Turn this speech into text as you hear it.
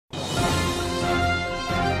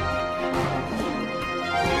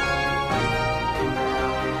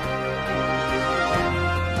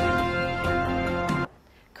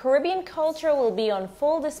Caribbean culture will be on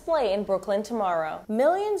full display in Brooklyn tomorrow.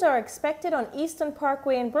 Millions are expected on Eastern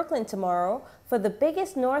Parkway in Brooklyn tomorrow for the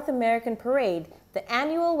biggest North American parade, the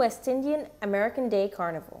annual West Indian American Day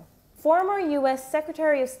Carnival. Former U.S.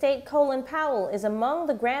 Secretary of State Colin Powell is among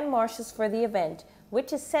the grand marshals for the event,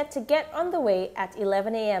 which is set to get underway at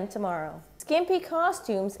 11 a.m. tomorrow. Skimpy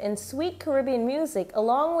costumes and sweet Caribbean music,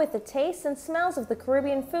 along with the tastes and smells of the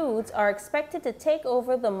Caribbean foods, are expected to take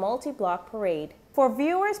over the multi-block parade. For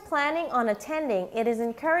viewers planning on attending, it is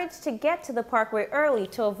encouraged to get to the parkway early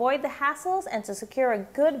to avoid the hassles and to secure a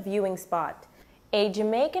good viewing spot. A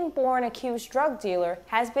Jamaican-born accused drug dealer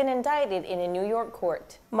has been indicted in a New York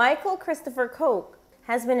court. Michael Christopher Koch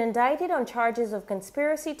has been indicted on charges of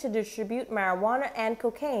conspiracy to distribute marijuana and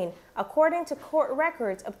cocaine, according to court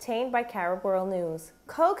records obtained by CaribWorldNews.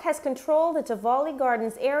 Koch has controlled the Tivoli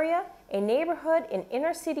Gardens area, a neighborhood in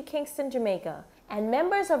inner-city Kingston, Jamaica, and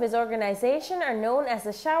members of his organization are known as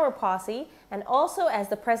the Shower Posse and also as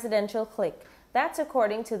the Presidential Clique. That's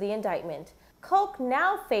according to the indictment. Koch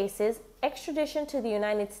now faces extradition to the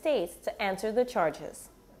United States to answer the charges.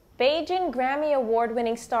 Beijing Grammy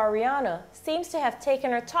Award-winning star Rihanna seems to have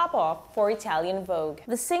taken her top off for Italian Vogue.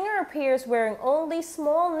 The singer appears wearing only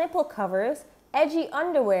small nipple covers, edgy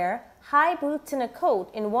underwear, high boots and a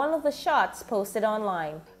coat in one of the shots posted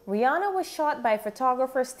online. Rihanna was shot by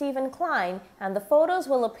photographer Stephen Klein, and the photos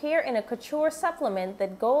will appear in a couture supplement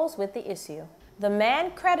that goes with the issue. The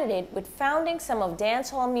man credited with founding some of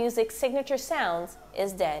dancehall music's signature sounds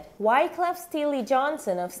is dead. Wyclef Steely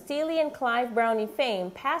Johnson of Steely and Clive Brownie fame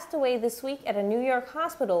passed away this week at a New York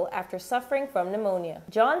hospital after suffering from pneumonia.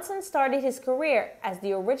 Johnson started his career as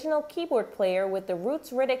the original keyboard player with the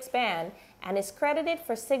Roots Riddick's band and is credited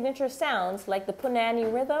for signature sounds like the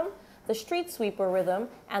Punani rhythm, the Street Sweeper rhythm,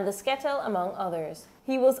 and the Skettle, among others.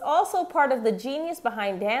 He was also part of the genius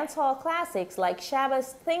behind dancehall classics like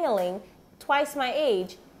Shabba's Thing-a-Ling, Twice My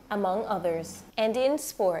Age, among others. And in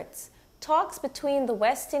sports, talks between the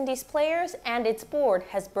West Indies players and its board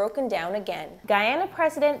has broken down again. Guyana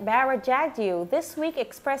President Barra Jagdeo this week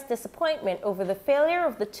expressed disappointment over the failure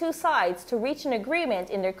of the two sides to reach an agreement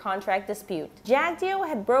in their contract dispute. Jagdeo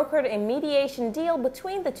had brokered a mediation deal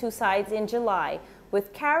between the two sides in July,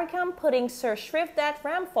 with CARICOM putting Sir Shrivdat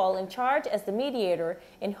Ramphal in charge as the mediator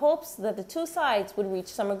in hopes that the two sides would reach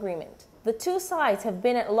some agreement. The two sides have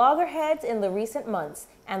been at loggerheads in the recent months,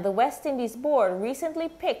 and the West Indies board recently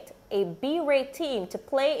picked a B-rate team to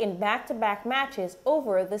play in back-to-back matches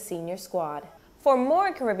over the senior squad. For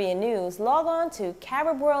more Caribbean news, log on to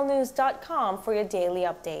CaribWorldNews.com for your daily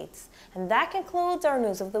updates. And that concludes our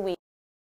News of the Week.